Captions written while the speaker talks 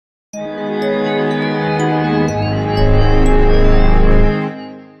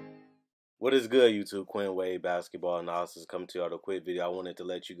is good, YouTube? Quinn Wade Basketball Analysis coming to y'all with a quick video. I wanted to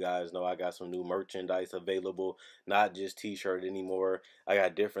let you guys know I got some new merchandise available, not just t-shirt anymore. I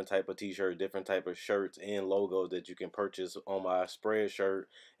got different type of t-shirt, different type of shirts and logos that you can purchase on my spread shirt,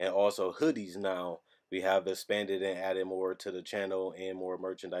 and also hoodies now. We have expanded and added more to the channel and more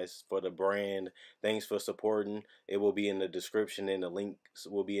merchandise for the brand. Thanks for supporting. It will be in the description and the links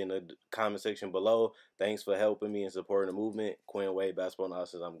will be in the comment section below. Thanks for helping me and supporting the movement. Quinn Wade Basketball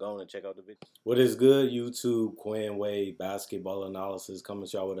Analysis. I'm going to check out the video. What is good, YouTube? Quinn Wade Basketball Analysis coming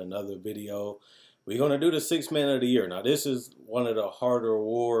to y'all with another video. We're going to do the Sixth Man of the Year. Now, this is one of the harder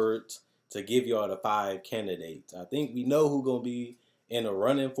awards to give y'all the 5 candidates. I think we know who's going to be in the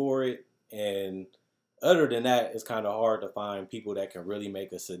running for it. And other than that, it's kind of hard to find people that can really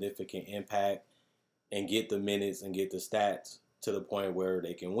make a significant impact and get the minutes and get the stats to the point where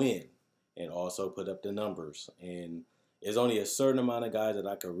they can win and also put up the numbers. And there's only a certain amount of guys that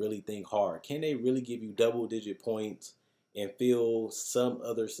I could really think hard. Can they really give you double-digit points and fill some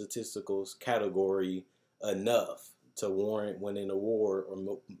other statistical category enough to warrant winning an award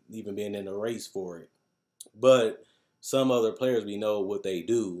or even being in a race for it? But some other players, we know what they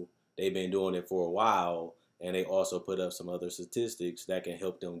do. They've been doing it for a while, and they also put up some other statistics that can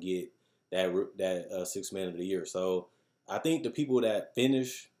help them get that Sixth Man of the Year. So I think the people that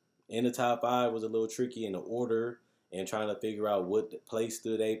finish in the top 5 was a little tricky in the order and trying to figure out what place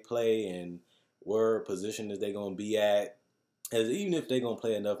do they play and where position is they going to be at. As even if they're going to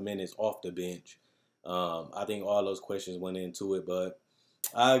play enough minutes off the bench. I think all those questions went into it, but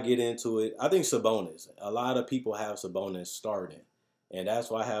I'll get into it. I think Sabonis. A lot of people have Sabonis starting, and that's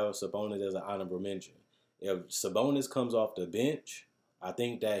why I have Sabonis as an honorable mention. If Sabonis comes off the bench, I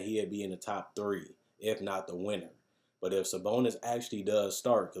think that he'd be in the top 3, if not the winner. But if Sabonis actually does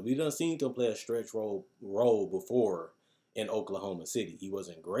start, because we done seen him play a stretch role before in Oklahoma City. He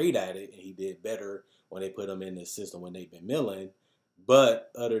wasn't great at it, and he did better when they put him in the system when they've been milling.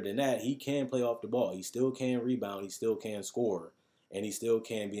 But other than that, he can play off the ball. He still can rebound. He still can score. And he still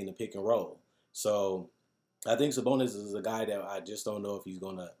can be in the pick and roll. So I think Sabonis is a guy that I just don't know if he's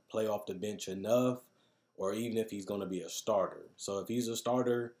going to play off the bench enough or even if he's going to be a starter. So if he's a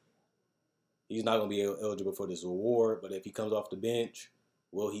starter, he's not going to be eligible for this award. But if he comes off the bench,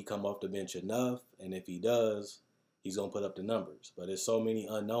 will he come off the bench enough? And if he does, he's going to put up the numbers. But there's so many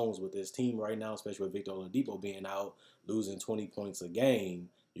unknowns with this team right now, especially with Victor Oladipo being out, losing 20 points a game.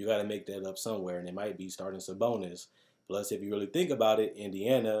 You got to make that up somewhere, and it might be starting Sabonis. Plus, if you really think about it,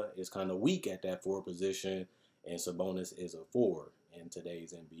 Indiana is kind of weak at that 4 position, and Sabonis is a 4 in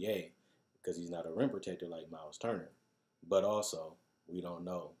today's NBA because he's not a rim protector like Miles Turner. But also, we don't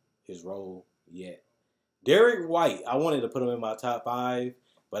know his role yet. Derek White, I wanted to put him in my top 5,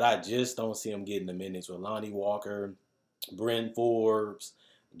 but I just don't see him getting the minutes with Lonnie Walker, Bryn Forbes,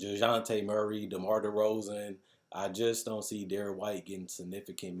 DeJounte Murray, DeMar DeRozan. I just don't see Derek White getting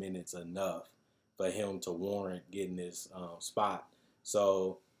significant minutes enough for him to warrant getting this spot.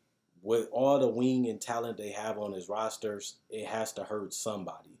 So with all the wing and talent they have on his rosters, it has to hurt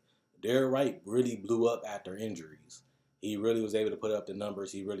somebody. Derek White really blew up after injuries. He really was able to put up the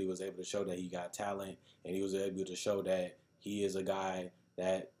numbers. He really was able to show that he got talent, and he was able to show that he is a guy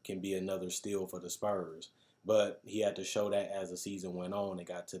that can be another steal for the Spurs. But he had to show that as the season went on and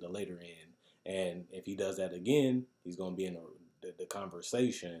got to the later end. And if he does that again, he's going to be in the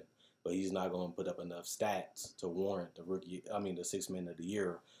conversation, but he's not going to put up enough stats to warrant the Sixth Man of the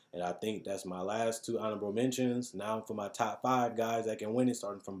Year. And I think that's my last 2 honorable mentions. Now for my top 5 guys that can win it,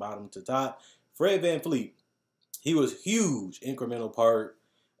 starting from bottom to top. Fred VanVleet. He was huge, incremental part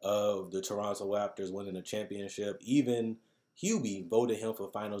of the Toronto Raptors winning the championship. Even Hubie voted him for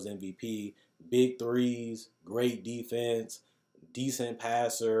Finals MVP. Big threes, great defense, decent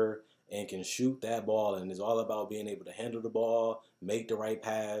passer, and can shoot that ball. And it's all about being able to handle the ball, make the right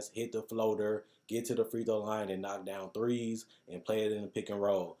pass, hit the floater, get to the free throw line and knock down threes and play it in the pick and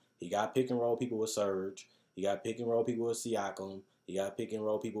roll. He got pick and roll people with Serge. He got pick and roll people with Siakam. He got pick and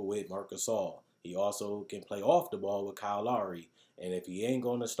roll people with Marc Gasol. He also can play off the ball with Kyle Lowry. And if he ain't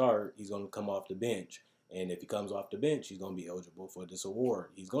going to start, he's going to come off the bench. And if he comes off the bench, he's going to be eligible for this award.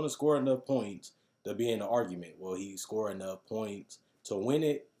 He's going to score enough points to be in the argument. Will he score enough points to win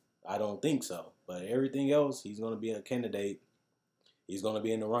it? I don't think so. But everything else, he's going to be a candidate. He's going to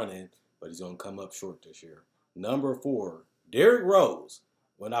be in the running, but he's going to come up short this year. Number 4, Derrick Rose.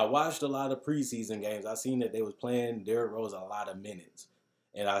 When I watched a lot of preseason games, I seen that they was playing Derrick Rose a lot of minutes.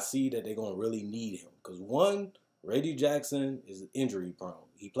 And I see that they're going to really need him. Because one, Reggie Jackson is injury prone.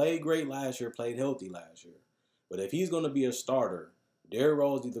 He played great last year, played healthy last year. But if he's going to be a starter, Derrick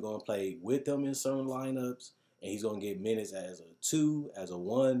Rose either going to play with them in certain lineups, and he's going to get minutes as a 2, as a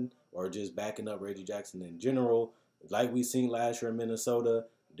 1, or just backing up Reggie Jackson in general. Like we seen last year in Minnesota,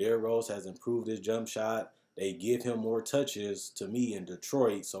 Derrick Rose has improved his jump shot. They give him more touches to me in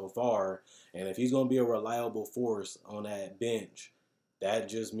Detroit so far. And if he's going to be a reliable force on that bench, that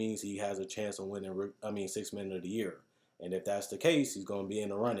just means he has a chance of winning, Sixth Man of the Year. And if that's the case, he's going to be in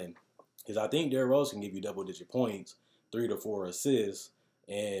the running. Because I think Derrick Rose can give you double-digit points, 3 to 4 assists,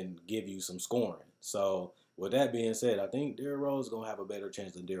 and give you some scoring. So with that being said, I think Derrick Rose is going to have a better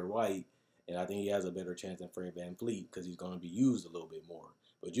chance than Derrick White. And I think he has a better chance than Fred VanVleet because he's going to be used a little bit more.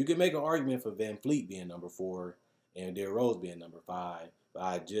 But you can make an argument for VanVleet being number 4 and Derrick Rose being number 5. But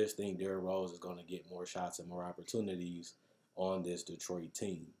I just think Derrick Rose is going to get more shots and more opportunities on this Detroit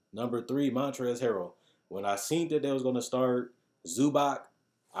team. Number 3, Montrezl Harrell. When I seen that they was going to start Zubac,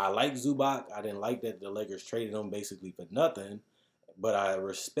 I like Zubac. I didn't like that the Lakers traded him basically for nothing. But I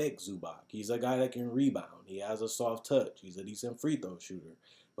respect Zubac. He's a guy that can rebound. He has a soft touch. He's a decent free throw shooter.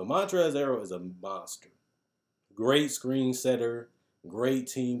 But Montrezl Harrell is a monster. Great screen setter. Great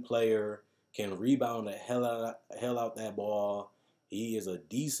team player. Can rebound the hell out that ball. He is a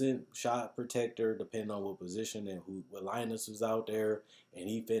decent shot protector depending on what position and what Linus is out there. And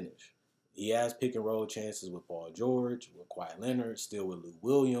he finished. He has pick and roll chances with Paul George, with Kawhi Leonard, still with Lou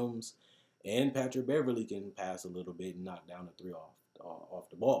Williams. And Patrick Beverley can pass a little bit and knock down the 3 off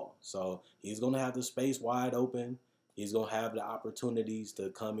the ball. So he's going to have the space wide open. He's going to have the opportunities to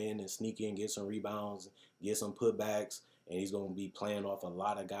come in and sneak in, get some rebounds, get some putbacks, and he's going to be playing off a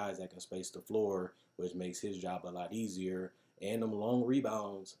lot of guys that can space the floor, which makes his job a lot easier. And them long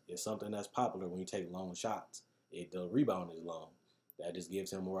rebounds is something that's popular when you take long shots. The rebound is long. That just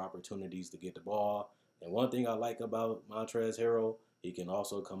gives him more opportunities to get the ball. And one thing I like about Montrezl Harrell, he can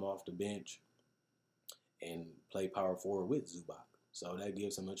also come off the bench and play power forward with Zubac. So that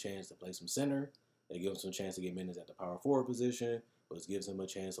gives him a chance to play some center. That gives him a chance to get minutes at the power forward position, which gives him a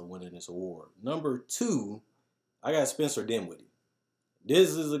chance of winning this award. Number 2, I got Spencer Dinwiddie.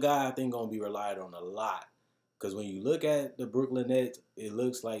 This is a guy I think going to be relied on a lot. Because when you look at the Brooklyn Nets, it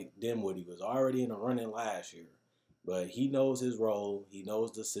looks like Dinwiddie was already in the running last year. But he knows his role. He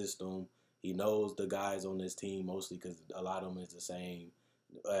knows the system. He knows the guys on this team, mostly because a lot of them is the same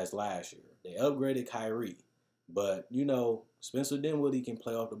as last year. They upgraded Kyrie. But, Spencer Dinwiddie can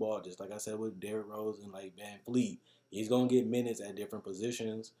play off the ball, just like I said with Derrick Rose and like VanVleet. He's going to get minutes at different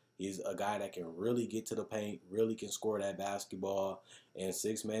positions. He's a guy that can really get to the paint, really can score that basketball. And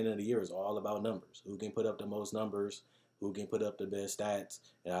Sixth Man of the Year is all about numbers. Who can put up the most numbers? Who can put up the best stats?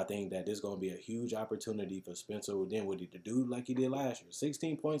 And I think that this is going to be a huge opportunity for Spencer Dinwiddie to do like he did last year.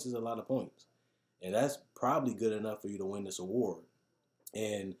 16 points is a lot of points. And that's probably good enough for you to win this award.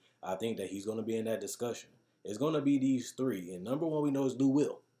 And I think that he's going to be in that discussion. It's going to be these 3. And number 1 we know is Lou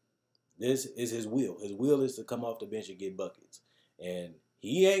Will. This is his will. His will is to come off the bench and get buckets. And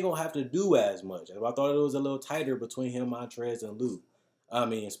he ain't going to have to do as much. I thought it was a little tighter between him, Montrez,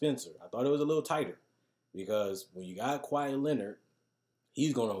 and Spencer. I thought it was a little tighter. Because when you got Kawhi Leonard,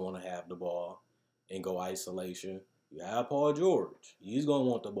 he's going to want to have the ball and go isolation. You have Paul George. He's going to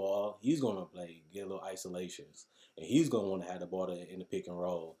want the ball. He's going to get a little isolations. And he's going to want to have the ball in the pick and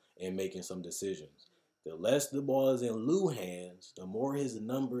roll and making some decisions. The less the ball is in Lou's hands, the more his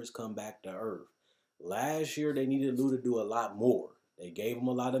numbers come back to earth. Last year, they needed Lou to do a lot more. They gave him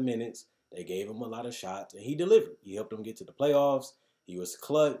a lot of minutes. They gave him a lot of shots, and he delivered. He helped them get to the playoffs. He was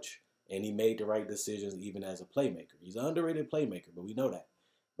clutch, and he made the right decisions even as a playmaker. He's an underrated playmaker, but we know that.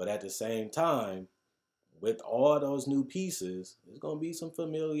 But at the same time, with all those new pieces, there's going to be some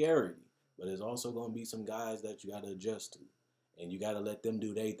familiarity. But there's also going to be some guys that you got to adjust to. And you got to let them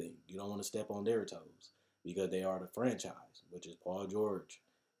do their thing. You don't want to step on their toes because they are the franchise, which is Paul George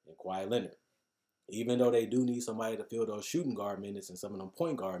and Kawhi Leonard. Even though they do need somebody to fill those shooting guard minutes and some of them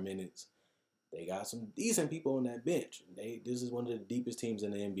point guard minutes, they got some decent people on that bench. This is one of the deepest teams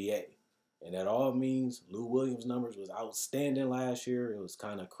in the NBA. And that all means Lou Williams' numbers was outstanding last year. It was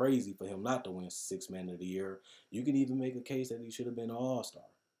kind of crazy for him not to win Sixth Man of the Year. You can even make a case that he should have been an All-Star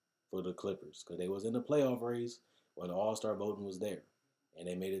for the Clippers because they was in the playoff race when the All-Star voting was there. And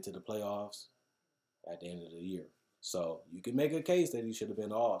they made it to the playoffs at the end of the year. So you can make a case that he should have been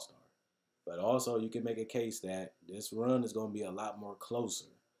an All-Star. But also you can make a case that this run is going to be a lot more closer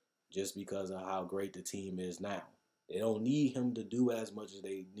just because of how great the team is now. They don't need him to do as much as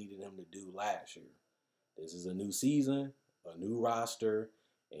they needed him to do last year. This is a new season, a new roster,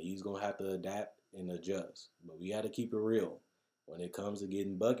 and he's going to have to adapt and adjust. But we got to keep it real. When it comes to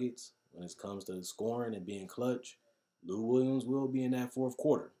getting buckets, when it comes to scoring and being clutch, Lou Williams will be in that fourth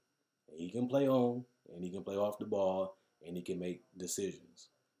quarter. And he can play on, and he can play off the ball, and he can make decisions,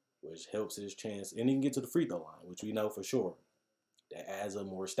 which helps his chance. And he can get to the free throw line, which we know for sure. that adds up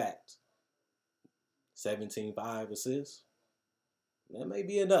more stats. 17.5 assists. That may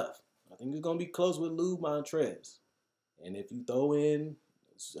be enough. I think it's going to be close with Lou Montrez. And if you throw in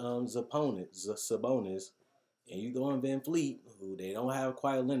Sabonis, and you throw in Van Fleet, who they don't have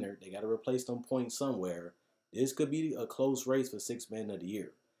Kawhi Leonard, they got to replace them points somewhere. This could be a close race for Sixth Man of the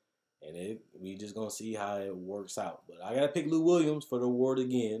Year. And we just going to see how it works out. But I got to pick Lou Williams for the award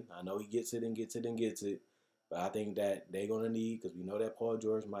again. I know he gets it and gets it and gets it. But I think that they're going to need, because we know that Paul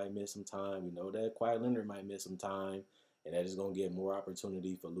George might miss some time. We know that Kawhi Leonard might miss some time. And that is going to get more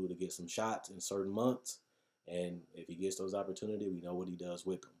opportunity for Lou to get some shots in certain months. And if he gets those opportunities, we know what he does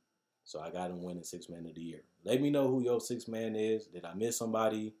with them. So I got him winning Sixth Man of the Year. Let me know who your sixth man is. Did I miss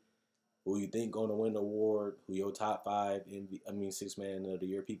somebody? Who you think going to win the award? Who your top five, Sixth Man of the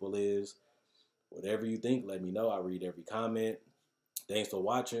Year people is? Whatever you think, let me know. I read every comment. Thanks for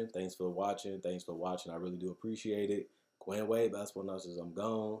watching. Thanks for watching. Thanks for watching. I really do appreciate it. Quinn Wade, Basketball Announcers, I'm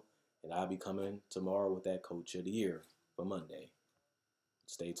gone. And I'll be coming tomorrow with that Coach of the Year for Monday.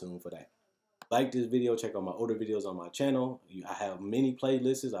 Stay tuned for that. Like this video, check out my older videos on my channel. I have many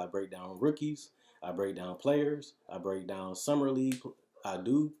playlists. I break down rookies. I break down players. I break down summer league. I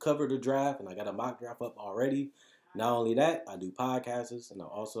do cover the draft, and I got a mock draft up already. Not only that, I do podcasts, and I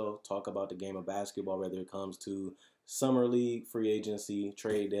also talk about the game of basketball, whether it comes to summer league, free agency,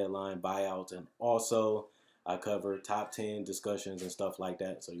 trade deadline, buyouts, and also I cover top 10 discussions and stuff like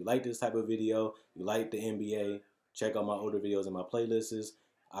that. So you like this type of video, you like the NBA, check out my older videos and my playlists.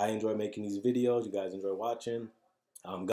 I enjoy making these videos. You guys enjoy watching.